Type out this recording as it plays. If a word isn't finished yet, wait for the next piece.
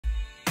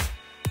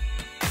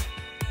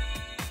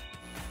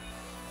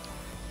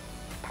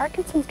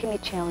Parkinson's can be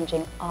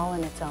challenging all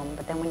on its own,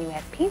 but then when you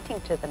add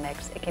painting to the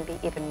mix, it can be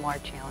even more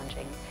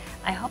challenging.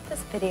 I hope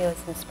this video is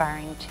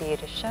inspiring to you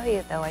to show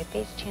you, though I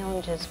face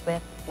challenges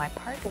with my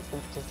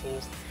Parkinson's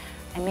disease,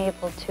 I'm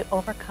able to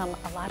overcome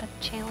a lot of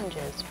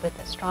challenges with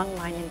a strong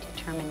mind and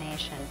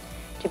determination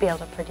to be able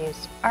to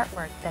produce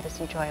artwork that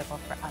is enjoyable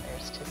for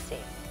others to see.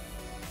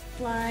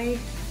 Fly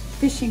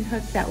fishing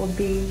hook that will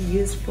be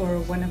used for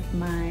one of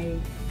my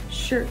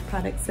shirt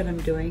products that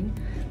I'm doing,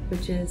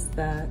 which is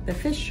the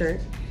fish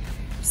shirt.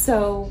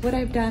 So what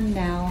I've done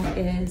now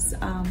is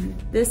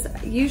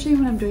usually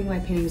when I'm doing my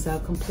paintings, I'll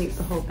complete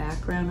the whole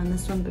background on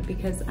this one, but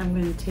because I'm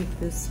going to take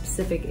this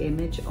specific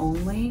image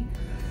only,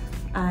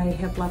 I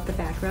have left the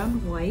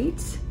background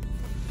white.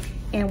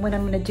 And what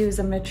I'm going to do is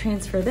I'm going to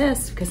transfer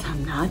this, because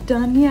I'm not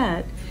done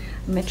yet.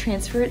 I'm going to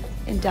transfer it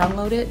and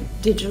download it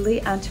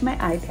digitally onto my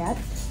iPad,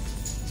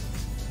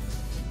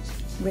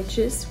 which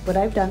is what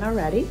I've done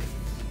already.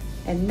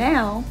 And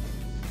now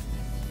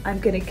I'm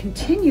going to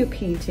continue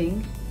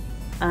painting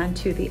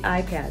onto the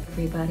iPad.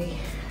 Everybody,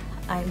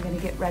 I'm going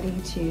to get ready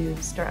to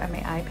start on my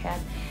iPad.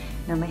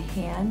 Now my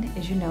hand,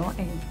 as you know,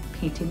 I'm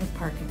painting with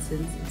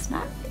Parkinson's. It's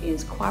not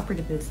as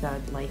cooperative as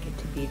I'd like it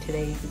to be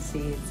today. You can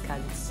see it's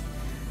got its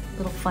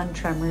little fun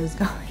tremors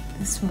going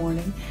this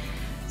morning.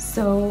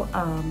 So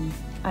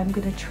I'm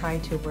going to try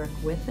to work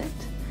with it,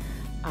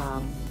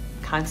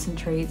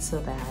 concentrate so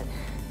that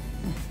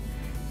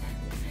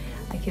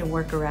I can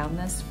work around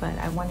this, but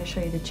I want to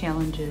show you the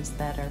challenges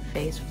that are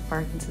faced with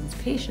Parkinson's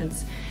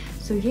patients.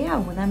 So yeah,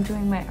 when I'm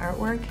doing my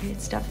artwork,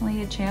 it's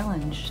definitely a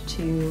challenge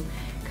to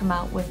come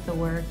out with the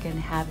work and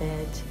have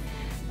it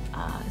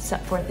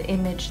set forth the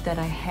image that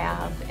I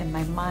have in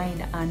my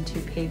mind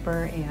onto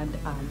paper and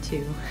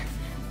onto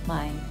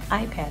my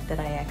iPad that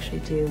I actually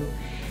do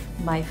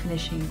my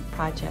finishing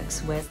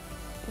projects with.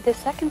 The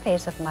second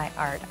phase of my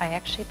art, I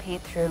actually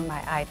paint through my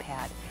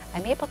iPad.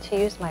 I'm able to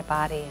use my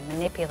body and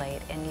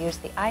manipulate and use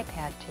the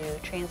iPad to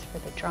transfer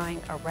the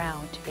drawing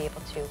around to be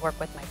able to work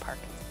with my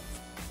Parkinson's.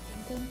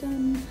 Dun,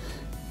 dun,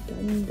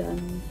 dun,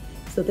 dun.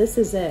 So this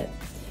is it.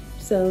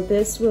 So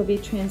this will be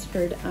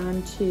transferred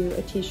onto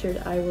a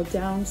t-shirt. I will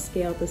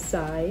downscale the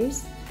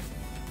size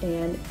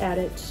and add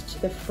it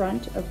to the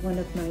front of one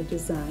of my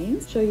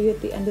designs. Show you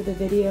at the end of the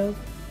video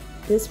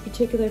this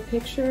particular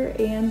picture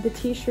and the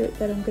t-shirt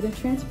that I'm going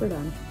to transfer it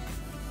on.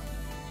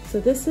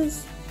 So this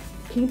is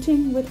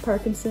painting with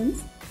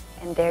Parkinson's.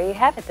 And there you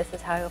have it. This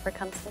is how I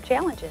overcome some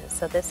challenges.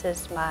 So this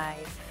is my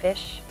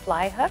fish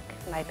fly hook,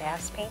 my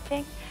bass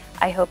painting.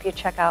 I hope you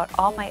check out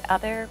all my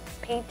other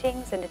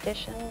paintings and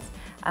additions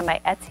on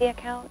my Etsy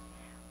account,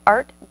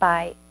 Art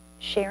by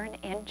Sharon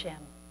and Jim.